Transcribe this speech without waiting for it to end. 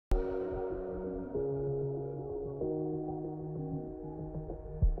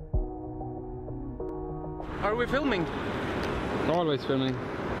Are we filming? Always filming.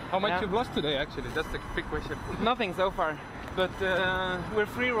 How much Yeah. you've lost today, actually? That's the big question. Nothing so far, but we're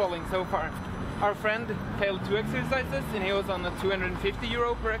free rolling so far. Our friend failed 2 exercises and he was on a 250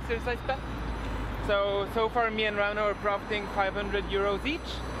 euro per exercise bet. So far me and Rauno are profiting 500 euros each.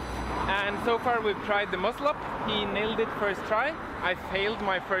 And so far we've tried the muscle up. He nailed it first try. I failed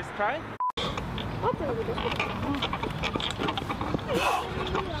my first try.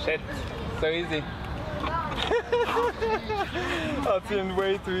 Shit, so easy. That seemed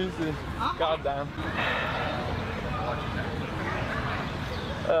way too easy. God damn.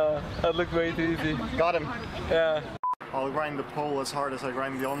 That looked way too easy. Got him. Yeah. I'll grind the pole as hard as I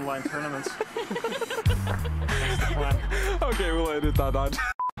grind the online tournaments. That's the plan. Okay, we'll edit that out.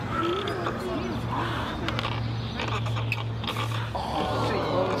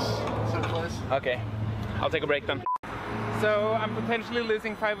 So close. Okay, I'll take a break then. So I'm potentially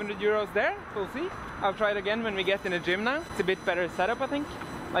losing 500 euros there, we'll see. I'll try it again when we get in the gym now. It's a bit better setup, I think.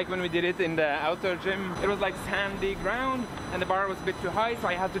 Like when we did it in the outdoor gym, it was like sandy ground and the bar was a bit too high, so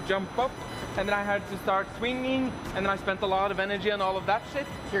I had to jump up and then I had to start swinging and then I spent a lot of energy on all of that shit.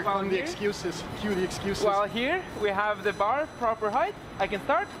 Here come the excuses. Cue the excuses. While here we have the bar proper height, I can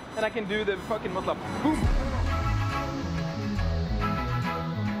start and I can do the fucking muscle up. Boom!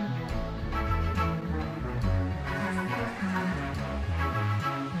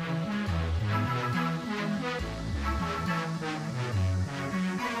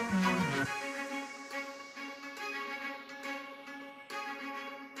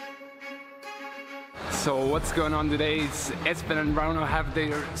 So what's going on today is Espen and Rauno have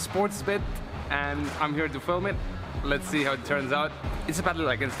their sports bet and I'm here to film it. Let's see how it turns out. It's a battle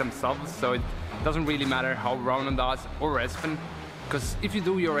against themselves, so it doesn't really matter how Rauno does or Espen, because if you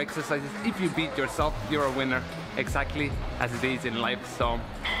do your exercises, if you beat yourself, you're a winner, exactly as it is in life. So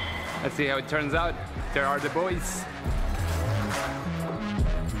let's see how it turns out. There are the boys.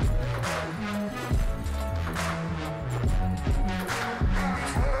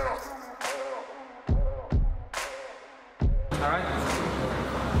 Alright.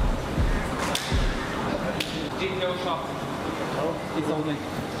 GTO shot. Oh, He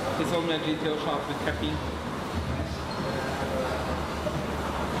sold me a GTO shot with caffeine.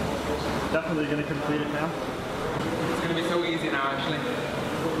 definitely gonna complete it now. It's gonna be so easy now, actually.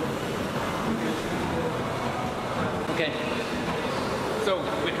 Okay. So,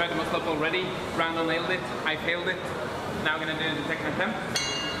 we tried the muscle up already. Rauno nailed it. I failed it. Now I'm gonna do the second attempt.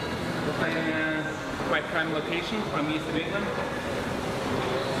 My prime location, I'm used to doing them.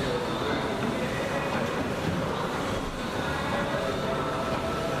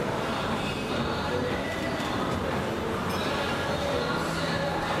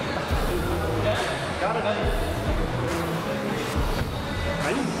 Got it.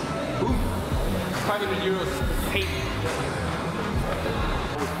 Nice. Boom! 500 euros paid.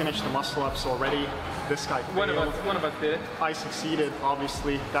 We finished the muscle ups already. This guy failed. One of us did it. I succeeded,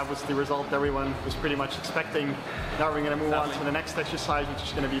 obviously. That was the result everyone was pretty much expecting. Now we're gonna move on to the next exercise, which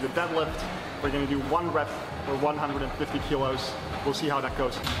is gonna be the deadlift. We're gonna do 1 rep for 150 kilos. We'll see how that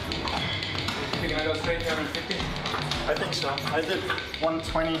goes. Think I go straight to 150? I think so. I did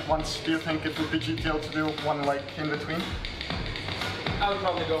 120 once. Do you think it would be GTO to do one like in between? I would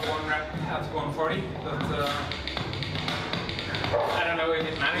probably go 1 rep at 140, but I don't know if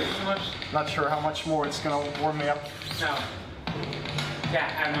it matters too much. Not sure how much more it's gonna warm me up. No. Yeah,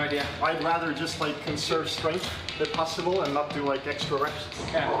 I have no idea. I'd rather just like conserve strength if possible and not do like extra reps.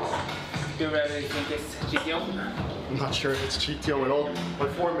 Yeah. Do you really think it's GTO? I'm not sure if it's GTO at all. My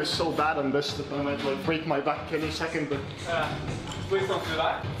form is so bad on this that I might like break my back any second, but Please don't do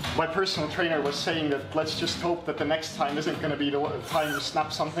that. my personal trainer was saying that let's just hope that the next time isn't gonna be the time you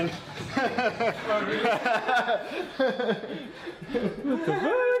snap something. Oh, really? What the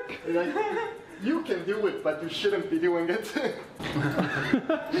fuck? Like, you can do it, but you shouldn't be doing it.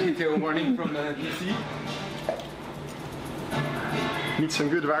 GTO warning from the DC. Need some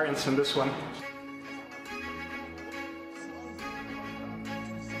good variance in this one.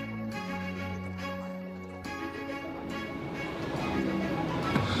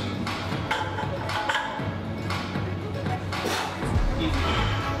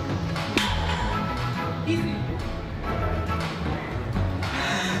 Easy.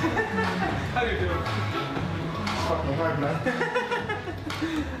 How do you do? It's fucking hard, man.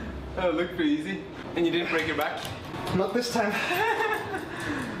 Oh, it looked pretty easy. And you didn't break your back? Not this time.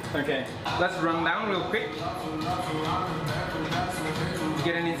 Okay, let's run down real quick.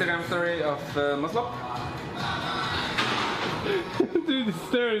 Get an Instagram story of muscle up. Dude is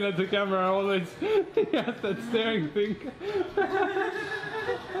staring at the camera always. He has that staring thing.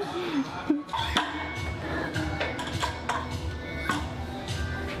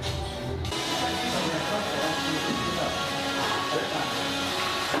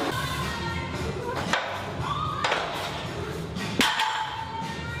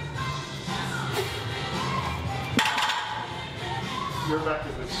 back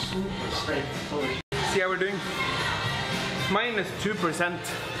is super straight. Holy shit. See how we're doing? -2%.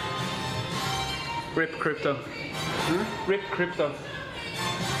 Rip crypto. Rip crypto.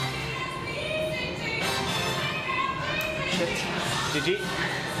 Shit. GG.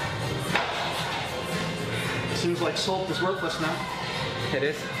 Seems like salt is worthless now. It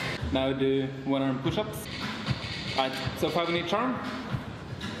is. Now do 100 push-ups. Alright, so 5 on each arm.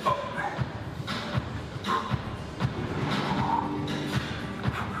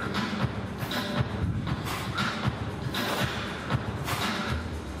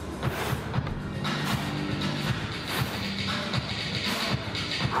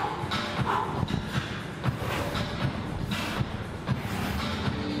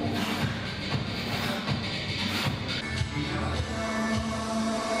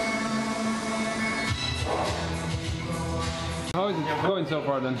 How is it going so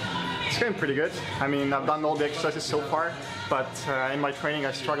far then? It's going pretty good. I mean, I've done all the exercises so far, but in my training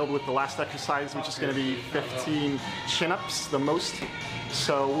I struggled with the last exercise, which is going to be 15 chin-ups, the most.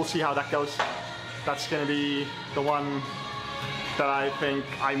 So we'll see how that goes. That's going to be the one that I think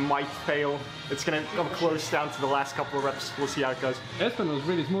I might fail. It's going to come close down to the last couple of reps. We'll see how it goes. Espen was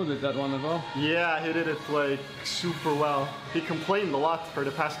really smooth with that one as well. Yeah, he did it like super well. He complained a lot for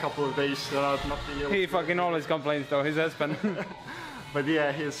the past couple of days about not being able He to. fucking always complains though, he's Espen. But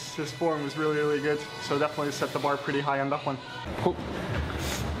yeah, his form was really good. So definitely set the bar pretty high on that one. Cool.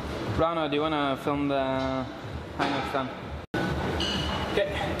 Rauno, do you want to film the hang-ups then?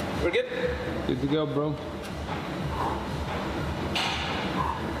 Okay, we're good? Good to go, bro.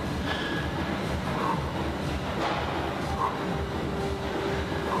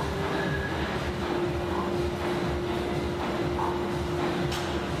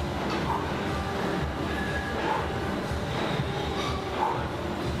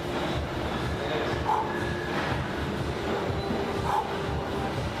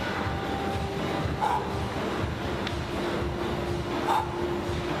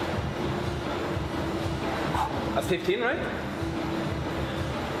 That's 15, right?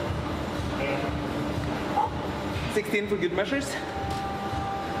 16 for good measures.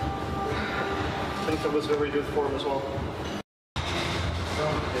 I think that was very good form as well.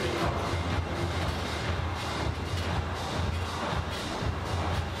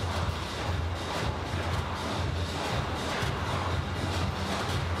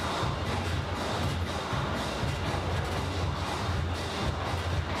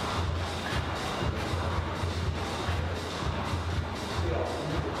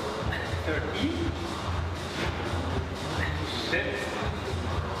 Shit.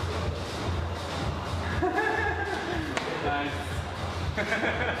 Nice.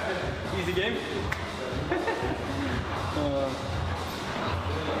 Easy game.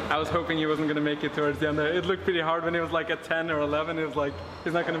 I was hoping he wasn't going to make it towards the end there. It looked pretty hard when it was like at 10 or 11. It was like,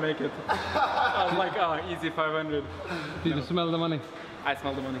 he's not going to make it. I was like, oh, easy 500. Did you smell the money? I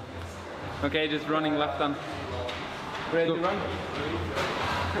smell the money. Okay, just running left on. Ready to run?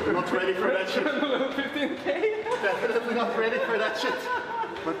 Not ready for that shit. 15k? Definitely not ready for that shit.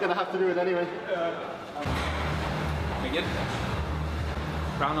 But gonna have to do it anyway. We good?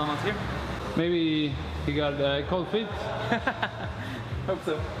 Rauno not here? Maybe he got cold feet? Hope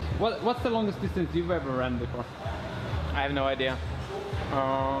so. What's the longest distance you've ever ran before? I have no idea.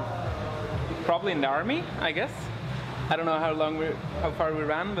 Probably in the army, I guess. I don't know how far we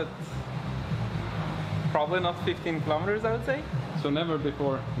ran, but probably not 15 kilometers, I would say. So never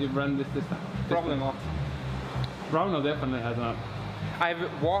before you've run this distance? Probably not. Rauno definitely has not. I've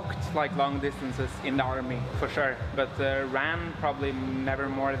walked like long distances in the army for sure, but ran probably never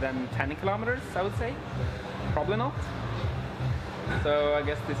more than 10 kilometers, I would say. Probably not. So I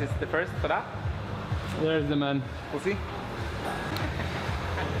guess this is the first for that. There's the man. We'll see.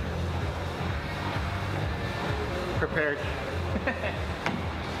 Prepared.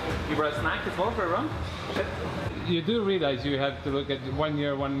 You brought a snack as well for a run? Shit. You do realize you have to look at 1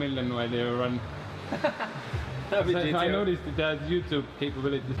 year, 1 million while you run. That'd be I GTO. noticed it has YouTube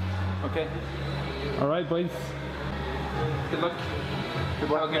capabilities. Okay. Alright boys. Good luck. Good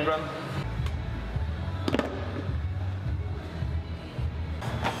luck, Have a good mate. run.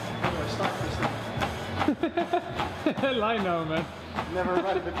 Lie now, man. Never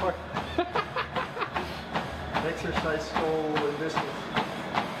run it before. Exercise goal in distance.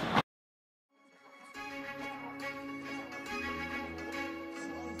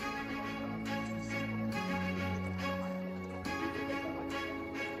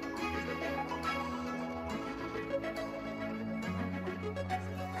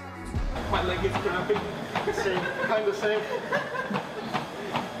 My leg is cramping. Same, kind of same.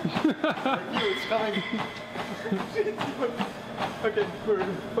 Thank you, it's coming. Okay, we're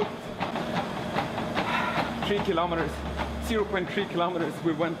 3 kilometers. 0.3 kilometers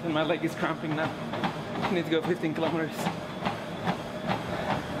we went and my leg is cramping now. I need to go 15 kilometers.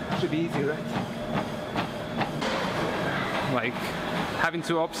 Should be easy, right? Like having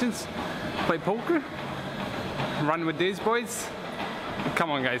two options, play poker, run with these boys.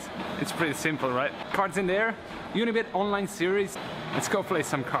 Come on guys, it's pretty simple, right? Cards in there, Unibet online series. Let's go play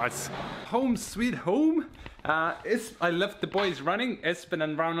some cards. Home sweet home. I left the boys running. Espen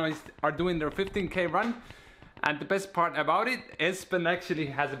and Rauno are doing their 15k run. And the best part about it, Espen actually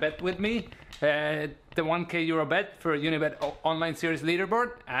has a bet with me. The 1k euro bet for Unibet online series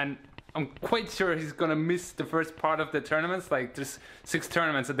leaderboard. And I'm quite sure he's gonna miss the first part of the tournaments. Like there's 6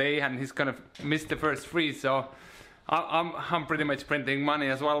 tournaments a day and he's gonna miss the first 3. So I'm pretty much printing money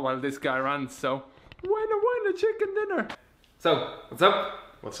as well while this guy runs. So why a chicken dinner? So, what's up?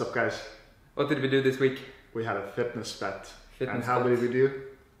 What's up, guys? What did we do this week? We had a fitness bet. Fitness and how bet. did we do?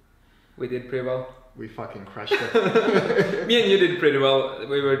 We did pretty well. We fucking crushed it. Me and you did pretty well.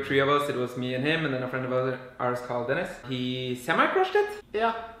 We were 3 of us. It was me and him, and then a friend of ours called Dennis. He semi-crushed it.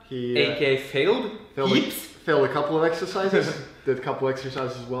 Yeah. He AKA failed. failed a couple of exercises. Did a couple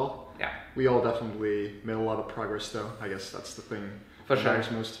exercises as well. Yeah. We all definitely made a lot of progress though. I guess that's the thing For that sure.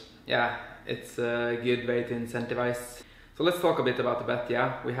 matters most. Yeah, it's a good way to incentivize. So let's talk a bit about the bet,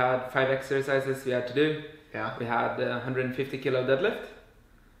 yeah. We had 5 exercises we had to do. Yeah. We had 150 kilo deadlift,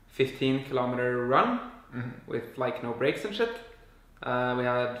 15 kilometer run with like no breaks and shit. We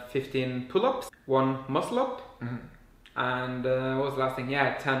had 15 pull-ups, 1 muscle up, and what was the last thing?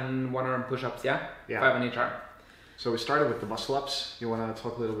 Yeah, 10 one-arm push-ups, yeah? 5 on each arm. So we started with the muscle ups. You want to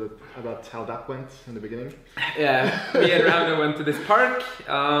talk a little bit about how that went in the beginning? Yeah, me and Rauno went to this park.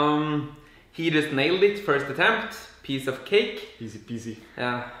 He just nailed it, first attempt, piece of cake. Easy peasy.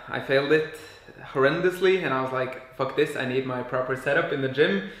 Yeah, I failed it horrendously and I was like, fuck this, I need my proper setup in the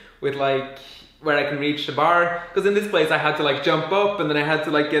gym with like where I can reach the bar. Because in this place I had to like jump up and then I had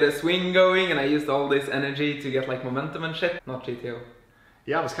to like get a swing going and I used all this energy to get like momentum and shit. Not GTO.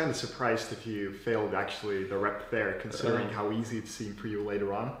 Yeah, I was kind of surprised if you failed actually the rep there, considering how easy it seemed for you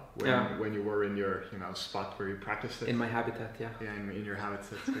later on when you were in your spot where you practiced it. In my habitat, yeah. Yeah, in your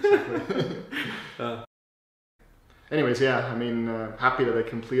habitat, exactly. Anyways, yeah, I mean, happy that I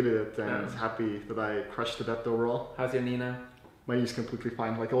completed it and happy that I crushed the bet overall. How's your knee now? My knee's completely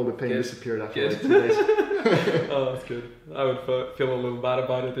fine. Like all the pain disappeared after Good. like 2 days. Oh, that's good. I would feel a little bad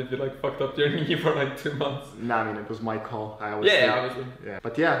about it if you like fucked up your knee for like 2 months. Nah, I mean, it was my call. I always obviously. Yeah,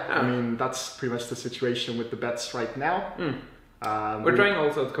 but yeah, I mean, that's pretty much the situation with the bets right now. We're trying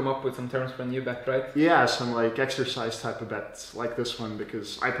also to come up with some terms for a new bet, right? Yeah, some like exercise type of bets like this one,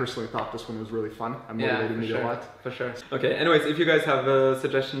 because I personally thought this one was really fun and motivated me a lot. For sure. Okay, anyways, if you guys have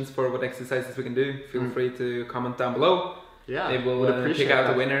suggestions for what exercises we can do, feel free to comment down below. Yeah, They will pick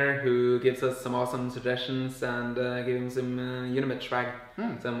out the winner who gives us some awesome suggestions and give him some Unibet swag,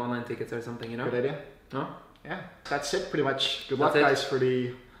 some online tickets or something, you know? Good idea. No? Yeah, that's it pretty much. Good luck, guys, for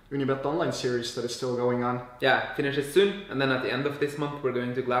the Unibet online series that is still going on. Yeah, finishes soon, and then at the end of this month we're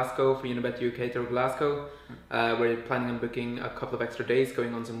going to Glasgow for Unibet UK Tour Glasgow. We're planning on booking a couple of extra days,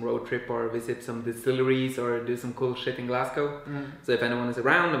 going on some road trip or visit some distilleries or do some cool shit in Glasgow. So if anyone is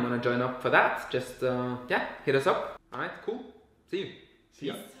around and want to join up for that, just hit us up. Alright, cool. See you. See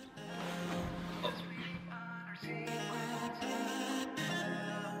ya.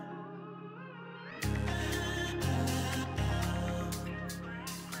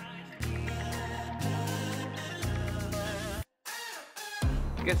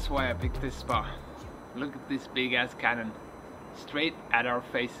 Guess why I picked this spot? Look at this big ass cannon, straight at our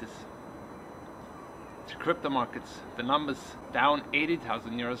faces. The crypto markets, the numbers down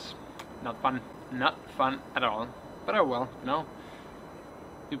 80,000 euros. Not fun at all. But oh well, you know.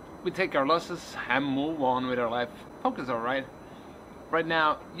 We take our losses and move on with our life. Poker's alright. Right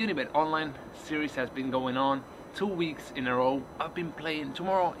now, Unibet Online series has been going on 2 weeks in a row. I've been playing.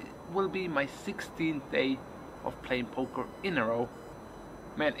 Tomorrow will be my 16th day of playing poker in a row.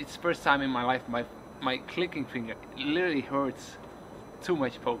 Man, it's the first time in my life my clicking finger literally hurts. Too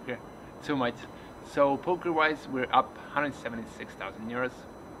much poker. Too much. So poker wise, we're up 176,000 euros.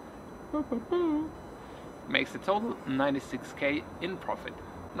 Makes the total 96k in profit.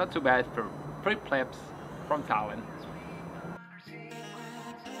 Not too bad for 3 plebs from Tallinn.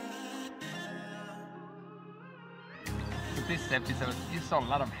 With this episode, you saw a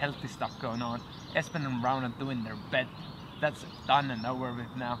lot of healthy stuff going on. Espen and Rauno doing their bet. That's done and over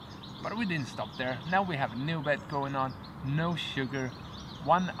with now. But we didn't stop there. Now we have a new bet going on. No sugar.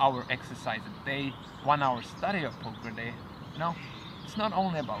 1 hour exercise a day. 1 hour study of poker a day. You know, it's not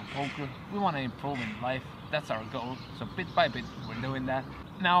only about poker. We want to improve in life. that's our goal. So bit by bit, we're doing that.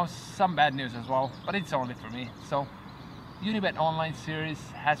 Now, some bad news as well, but it's only for me. So, Unibet online series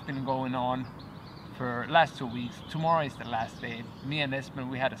has been going on for last 2 weeks. Tomorrow is the last day. Me and Espen,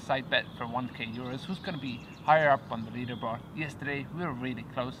 we had a side bet for 1k euros. Who's gonna be higher up on the leaderboard? Yesterday, we were really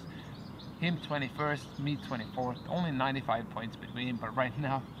close. Him 21st, me 24th. Only 95 points between, but right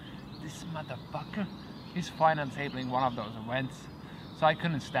now, this motherfucker is finance-tabling one of those events. So I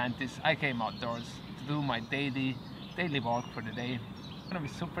couldn't stand this. I came outdoors to do my daily walk for the day. It's gonna be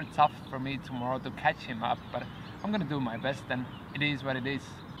super tough for me tomorrow to catch him up, but I'm gonna do my best, and it is what it is.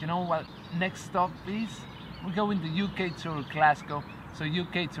 You know what next stop is? We're going to UK Tour Glasgow. So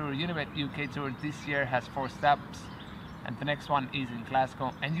UK Tour, Unibet UK Tour this year has 4 steps, and the next one is in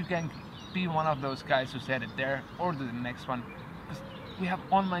Glasgow. And you can be one of those guys who said it there, or do the next one. Because we have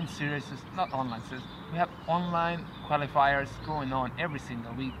online series, not online series, we have online qualifiers going on every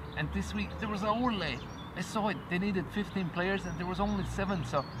single week. And this week there was a overlay. I saw it, they needed 15 players and there was only 7,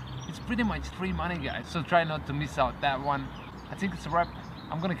 so it's pretty much free money, guys. So try not to miss out that one. I think it's a wrap.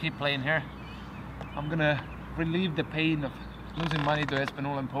 I'm gonna keep playing here. I'm gonna relieve the pain of losing money to Espen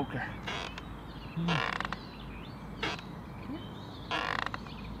UnibetPoker.